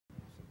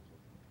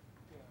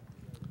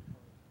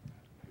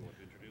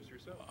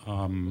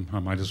I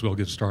might as well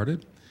get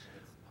started.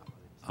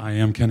 I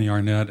am Kenny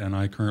Arnette, and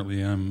I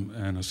currently am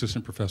an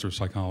assistant professor of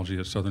psychology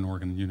at Southern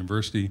Oregon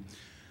University,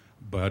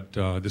 but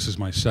this is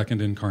my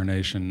second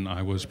incarnation.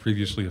 I was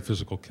previously a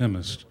physical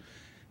chemist,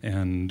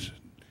 and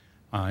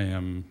I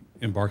am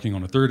embarking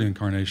on a third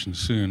incarnation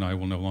soon. I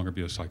will no longer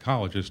be a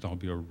psychologist. I'll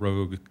be a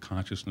rogue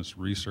consciousness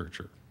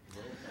researcher.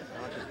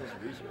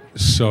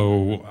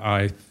 So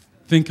I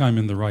think I'm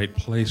in the right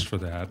place for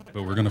that,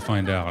 but we're going to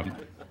find out.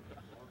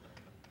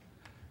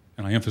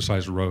 And I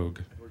emphasize rogue.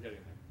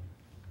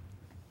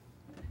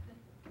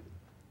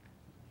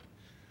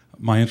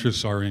 My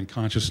interests are in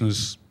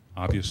consciousness,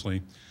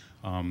 obviously,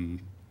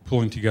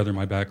 pulling together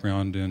my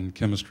background in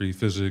chemistry,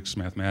 physics,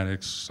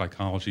 mathematics,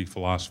 psychology,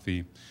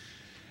 philosophy,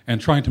 and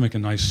trying to make a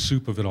nice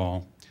soup of it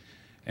all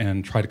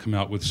and try to come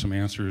out with some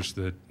answers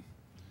that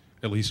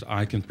at least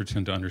I can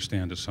pretend to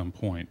understand at some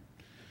point.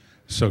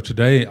 So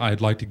today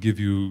I'd like to give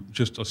you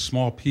just a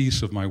small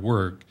piece of my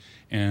work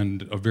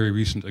and a very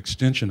recent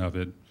extension of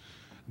it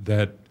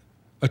that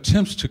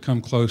attempts to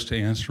come close to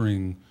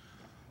answering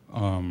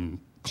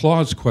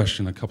Claude's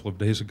question a couple of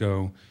days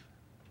ago.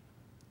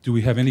 Do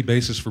we have any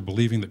basis for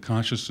believing that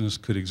consciousness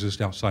could exist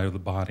outside of the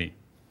body?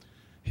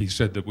 He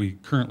said that we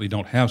currently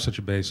don't have such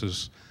a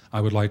basis.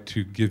 I would like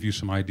to give you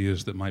some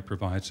ideas that might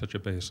provide such a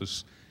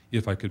basis,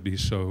 if I could be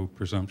so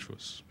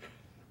presumptuous.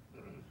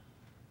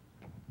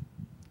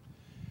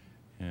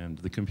 And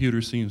the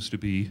computer seems to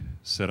be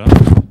set up,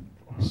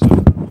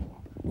 so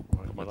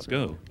let's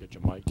go. Get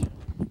your mic. Stick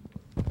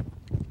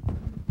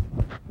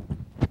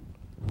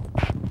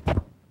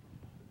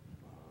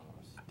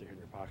it in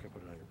your pocket,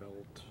 put it on your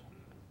belt.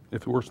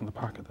 If it works in the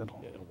pocket, that'll...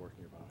 Yeah, it'll work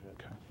in your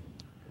pocket.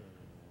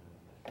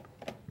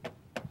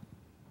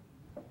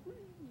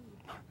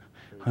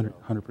 Okay.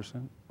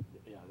 100%?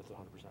 Yeah, that's 100%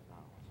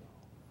 now.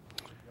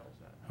 So.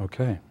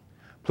 Okay.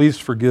 Please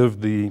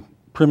forgive the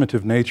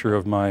primitive nature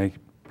of my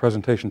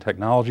presentation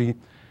technology.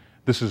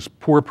 This is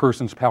Poor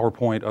Person's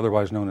PowerPoint,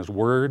 otherwise known as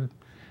Word.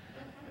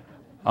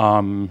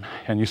 And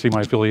you see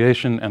my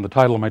affiliation and the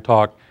title of my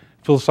talk,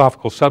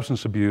 Philosophical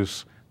Substance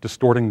Abuse,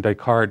 Distorting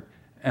Descartes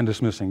and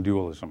Dismissing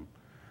Dualism.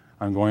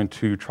 I'm going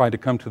to try to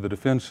come to the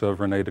defense of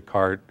René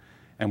Descartes,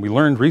 and we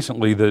learned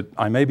recently that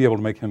I may be able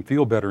to make him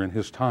feel better in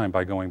his time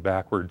by going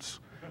backwards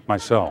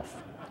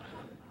myself.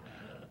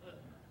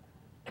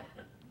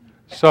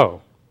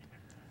 So,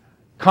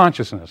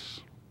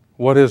 consciousness,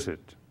 what is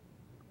it?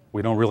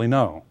 We don't really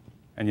know,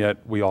 and yet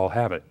we all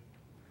have it.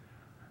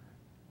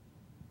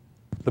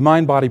 The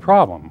mind-body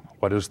problem,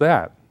 what is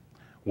that?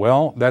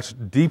 Well, that's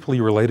deeply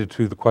related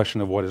to the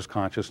question of what is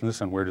consciousness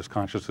and where does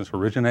consciousness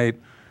originate.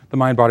 The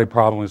mind-body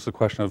problem is the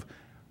question of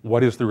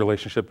what is the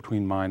relationship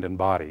between mind and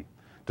body?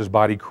 Does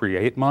body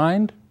create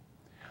mind,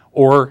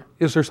 or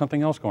is there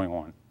something else going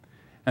on?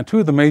 And two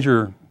of the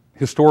major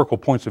historical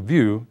points of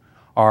view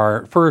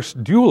are,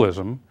 first,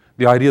 dualism,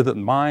 the idea that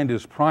mind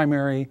is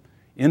primary,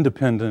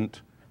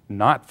 independent,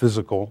 not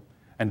physical,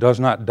 and does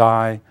not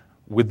die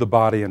with the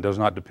body and does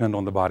not depend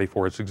on the body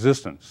for its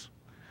existence.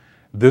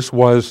 This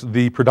was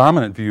the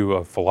predominant view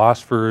of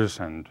philosophers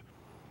and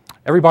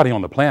everybody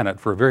on the planet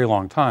for a very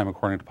long time,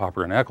 according to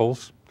Popper and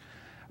Eccles.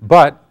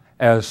 But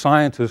as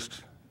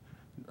scientists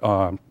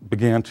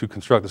began to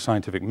construct the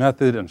scientific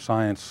method and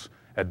science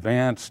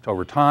advanced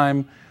over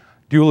time,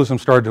 dualism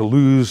started to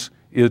lose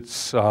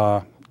its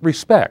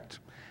respect.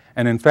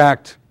 And in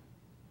fact,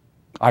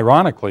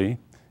 ironically,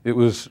 it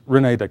was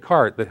René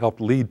Descartes that helped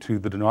lead to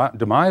the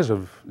demise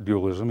of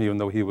dualism, even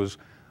though he was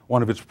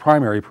one of its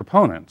primary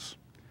proponents.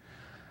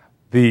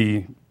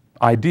 The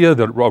idea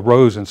that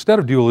arose instead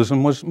of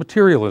dualism was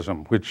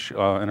materialism, which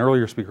an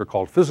earlier speaker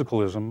called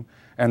physicalism,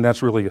 and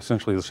that's really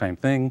essentially the same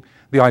thing.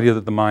 The idea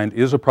that the mind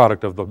is a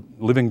product of the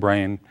living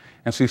brain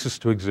and ceases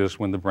to exist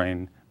when the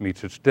brain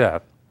meets its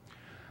death.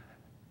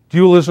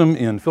 Dualism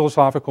in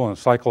philosophical and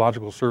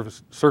psychological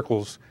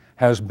circles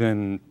has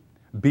been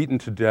beaten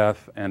to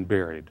death and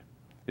buried.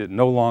 It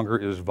no longer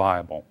is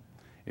viable.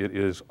 It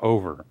is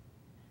over.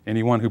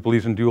 Anyone who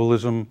believes in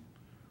dualism,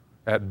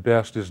 at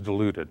best, is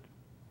deluded.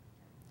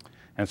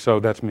 And so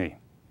that's me.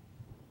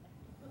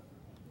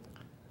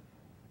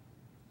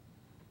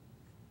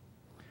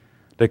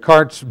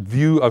 Descartes'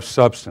 view of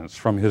substance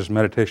from his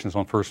Meditations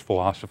on First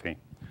Philosophy.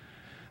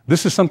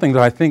 This is something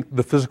that I think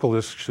the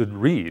physicalists should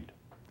read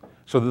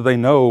so that they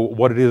know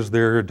what it is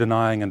they're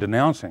denying and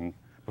denouncing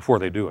before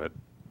they do it.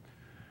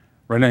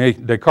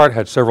 René Descartes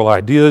had several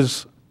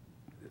ideas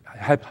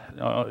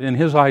in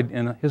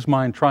his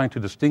mind trying to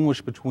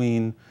distinguish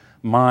between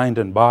mind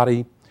and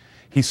body.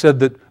 He said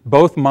that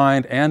both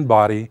mind and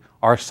body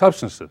are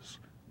substances.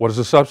 What is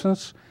a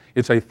substance?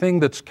 It's a thing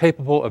that's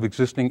capable of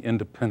existing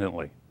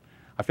independently.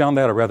 I found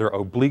that a rather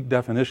oblique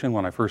definition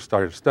when I first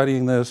started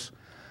studying this,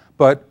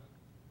 but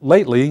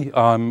lately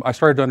I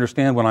started to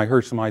understand when I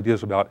heard some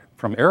ideas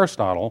from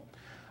Aristotle,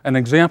 an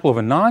example of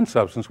a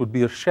non-substance would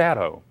be a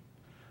shadow.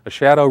 A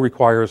shadow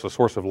requires a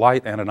source of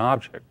light and an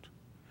object.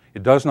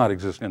 It does not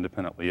exist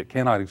independently. It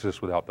cannot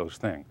exist without those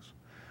things.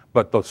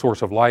 But the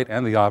source of light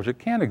and the object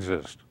can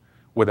exist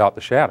without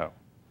the shadow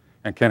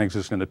and can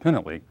exist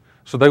independently.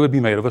 So they would be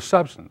made of a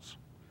substance.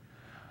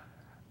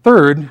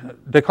 Third,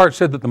 Descartes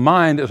said that the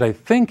mind is a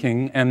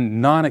thinking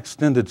and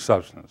non-extended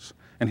substance.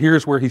 And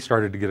here's where he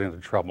started to get into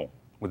trouble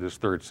with his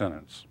third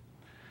sentence.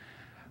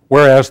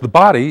 Whereas the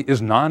body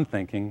is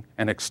non-thinking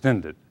and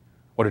extended.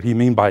 What did he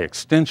mean by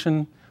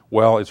extension?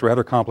 Well, it's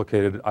rather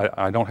complicated.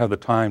 I don't have the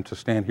time to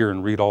stand here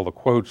and read all the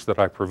quotes that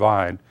I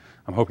provide.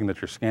 I'm hoping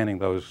that you're scanning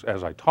those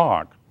as I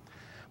talk.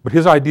 But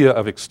his idea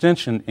of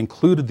extension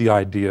included the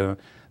idea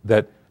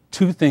that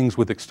two things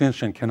with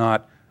extension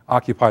cannot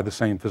occupy the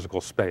same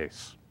physical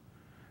space.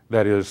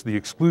 That is, the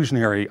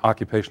exclusionary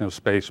occupation of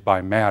space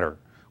by matter,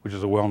 which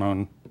is a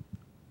well-known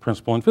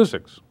principle in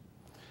physics.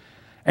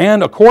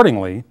 And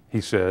accordingly, he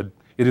said,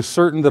 it is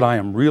certain that I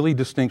am really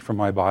distinct from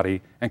my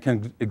body and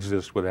can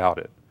exist without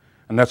it.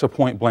 And that's a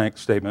point-blank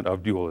statement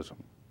of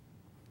dualism.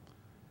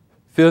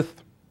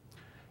 Fifth,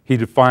 he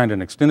defined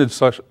an extended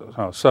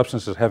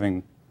substance as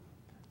having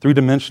three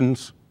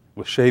dimensions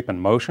with shape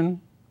and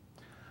motion.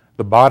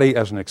 The body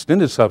as an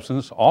extended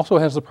substance also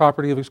has the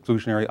property of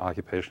exclusionary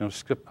occupation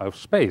of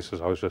space,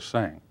 as I was just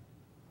saying.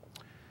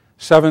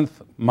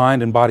 Seventh,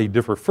 mind and body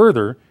differ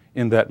further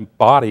in that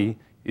body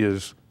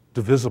is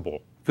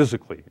divisible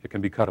physically. It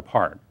can be cut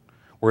apart.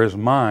 Whereas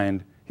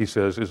mind, he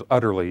says, is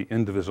utterly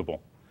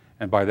indivisible.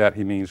 And by that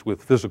he means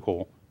with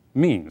physical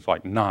means,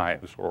 like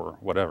knives or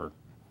whatever.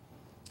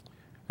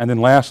 And then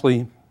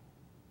lastly,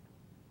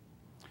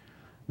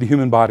 the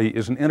human body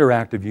is an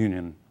interactive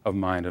union of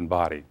mind and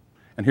body.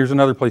 And here's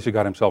another place he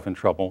got himself in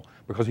trouble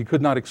because he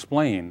could not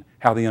explain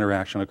how the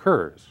interaction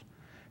occurs.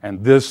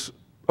 And this,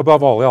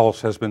 above all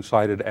else, has been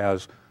cited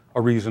as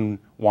a reason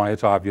why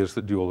it's obvious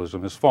that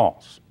dualism is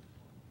false.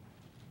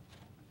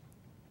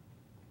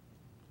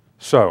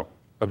 So,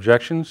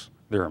 objections,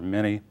 there are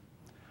many.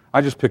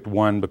 I just picked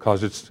one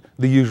because it's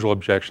the usual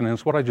objection, and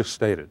it's what I just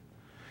stated.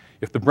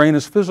 If the brain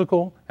is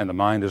physical and the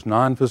mind is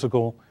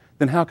non-physical,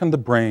 then how can the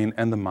brain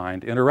and the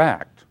mind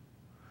interact?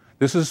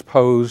 This is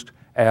posed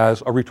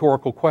as a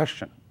rhetorical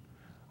question,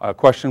 a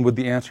question with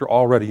the answer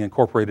already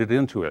incorporated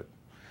into it.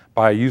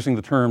 By using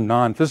the term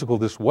non-physical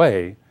this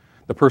way,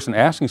 the person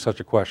asking such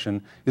a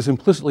question is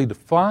implicitly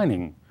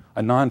defining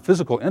a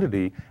non-physical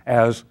entity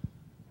as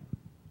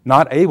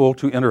not able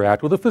to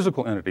interact with a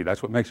physical entity.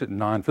 That's what makes it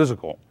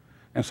non-physical.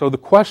 And so the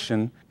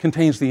question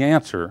contains the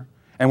answer,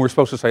 and we're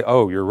supposed to say,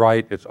 oh, you're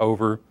right, it's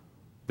over,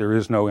 there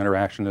is no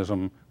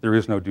interactionism, there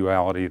is no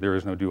duality, there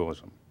is no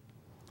dualism.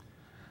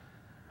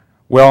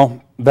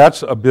 Well,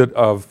 that's a bit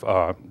of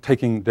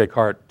taking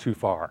Descartes too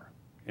far,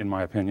 in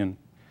my opinion.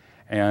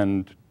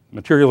 And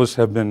materialists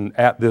have been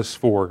at this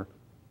for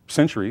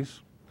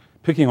centuries,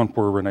 picking on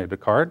poor René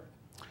Descartes.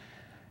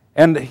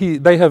 And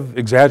they have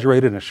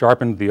exaggerated and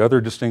sharpened the other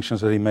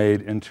distinctions that he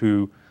made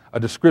into a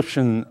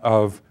description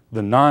of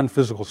the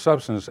non-physical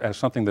substance as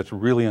something that's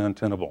really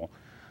untenable.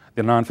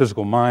 The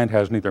non-physical mind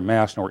has neither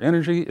mass nor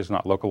energy, is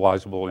not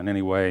localizable in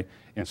any way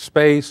in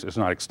space, is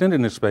not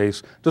extended in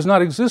space, does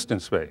not exist in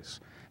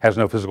space, has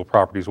no physical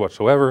properties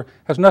whatsoever,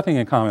 has nothing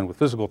in common with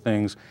physical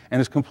things,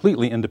 and is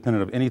completely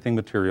independent of anything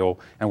material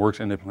and works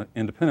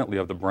independently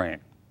of the brain.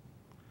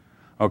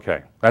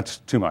 Okay, that's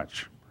too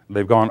much.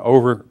 They've gone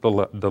over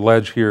the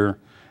ledge here,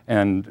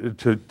 and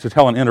to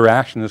tell an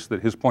interactionist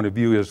that his point of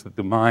view is that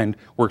the mind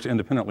works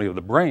independently of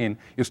the brain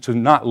is to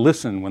not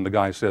listen when the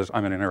guy says,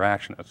 I'm an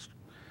interactionist.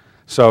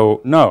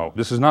 So, no,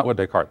 this is not what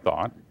Descartes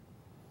thought.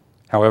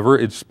 However,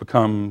 it's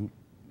become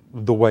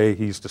the way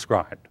he's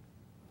described.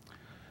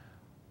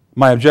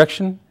 My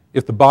objection,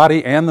 if the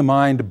body and the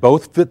mind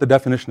both fit the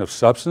definition of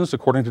substance,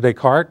 according to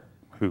Descartes,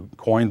 who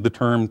coined the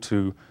term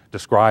to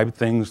describe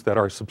things that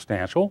are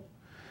substantial,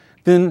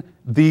 then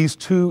these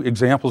two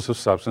examples of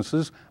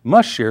substances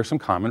must share some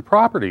common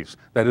properties.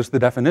 That is the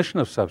definition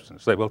of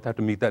substance. They both have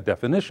to meet that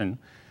definition.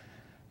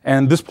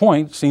 And this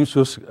point seems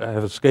to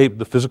have escaped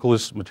the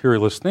physicalist,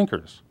 materialist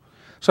thinkers.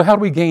 So how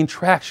do we gain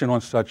traction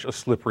on such a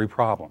slippery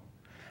problem?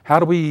 How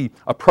do we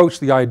approach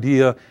the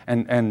idea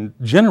and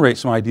generate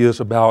some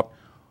ideas about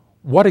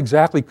what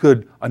exactly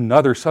could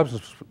another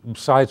substance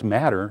besides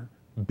matter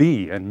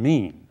be and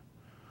mean?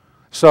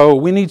 So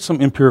we need some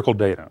empirical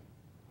data.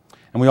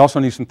 And we also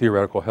need some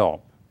theoretical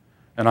help.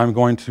 And I'm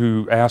going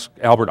to ask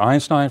Albert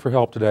Einstein for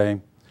help today.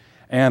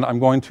 And I'm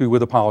going to,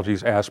 with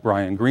apologies, ask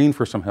Brian Greene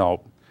for some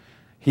help.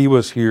 He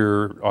was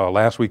here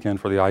last weekend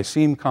for the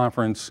ICEAM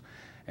conference,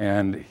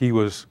 and he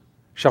was,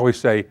 shall we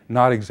say,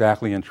 not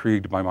exactly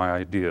intrigued by my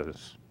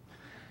ideas.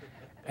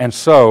 And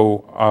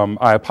so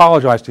I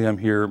apologize to him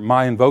here.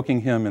 My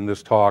invoking him in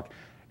this talk,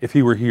 if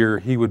he were here,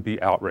 he would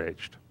be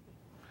outraged.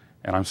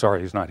 And I'm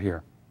sorry he's not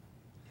here.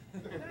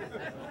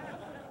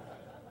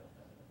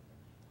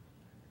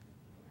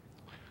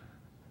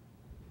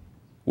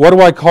 What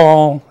do I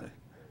call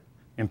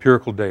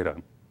empirical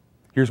data?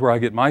 Here's where I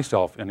get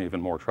myself in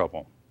even more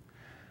trouble.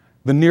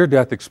 The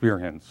near-death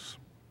experience.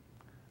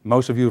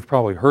 Most of you have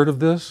probably heard of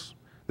this.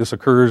 This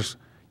occurs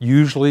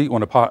usually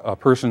when a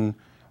person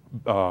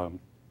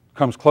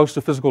comes close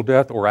to physical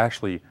death or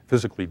actually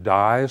physically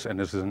dies and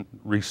isn't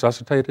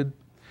resuscitated.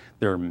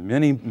 There are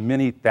many,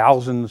 many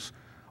thousands,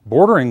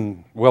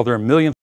 bordering, well, there are millions